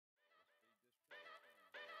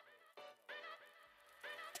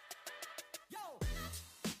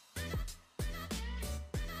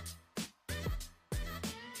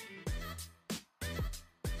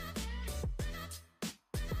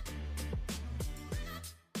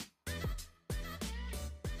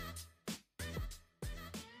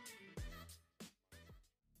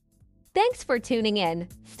Thanks for tuning in.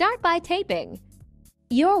 Start by taping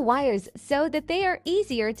your wires so that they are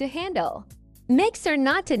easier to handle. Make sure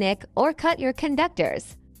not to nick or cut your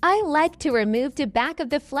conductors. I like to remove the back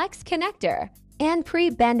of the flex connector and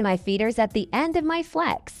pre-bend my feeders at the end of my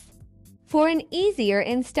flex for an easier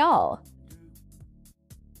install.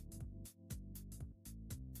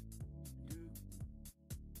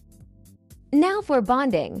 Now for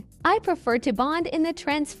bonding. I prefer to bond in the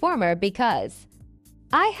transformer because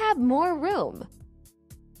I have more room.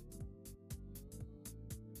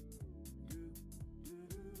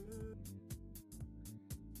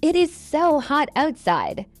 It is so hot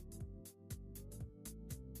outside.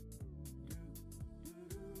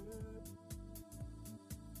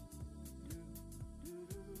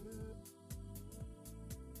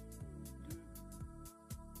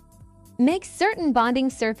 Make certain bonding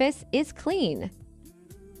surface is clean.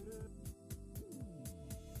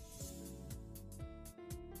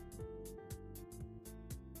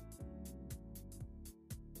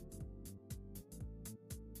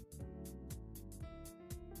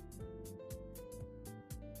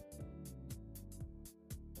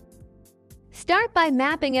 Start by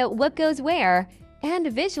mapping out what goes where and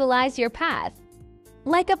visualize your path,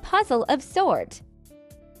 like a puzzle of sort.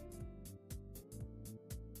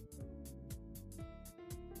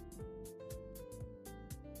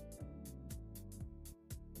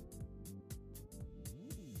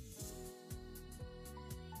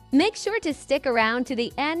 Make sure to stick around to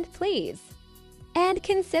the end, please. And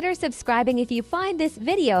consider subscribing if you find this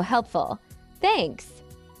video helpful. Thanks!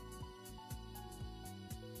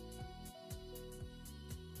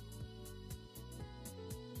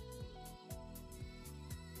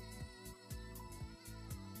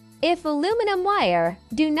 If aluminum wire,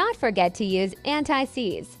 do not forget to use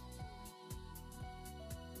anti-seize.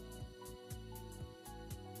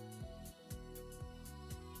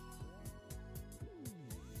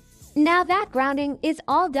 Now that grounding is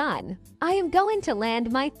all done, I am going to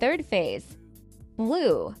land my third phase,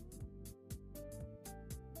 blue.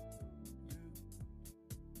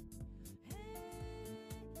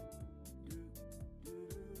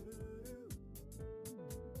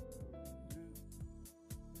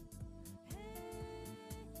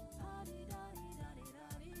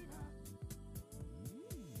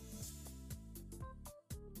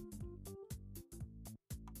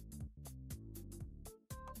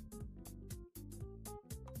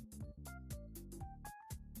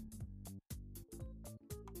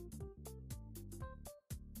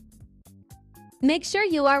 Make sure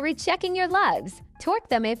you are rechecking your lugs. Torque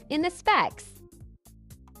them if in the specs.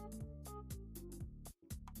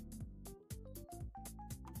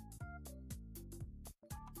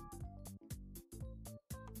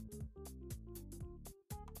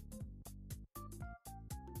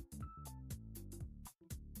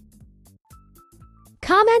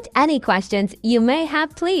 Comment any questions you may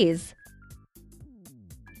have, please.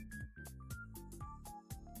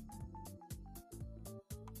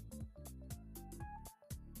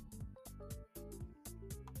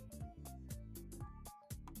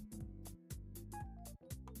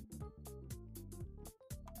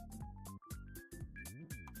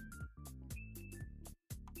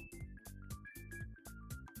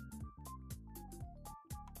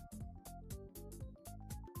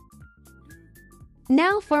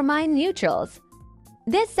 Now for my neutrals.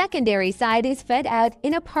 This secondary side is fed out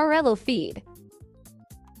in a parallel feed.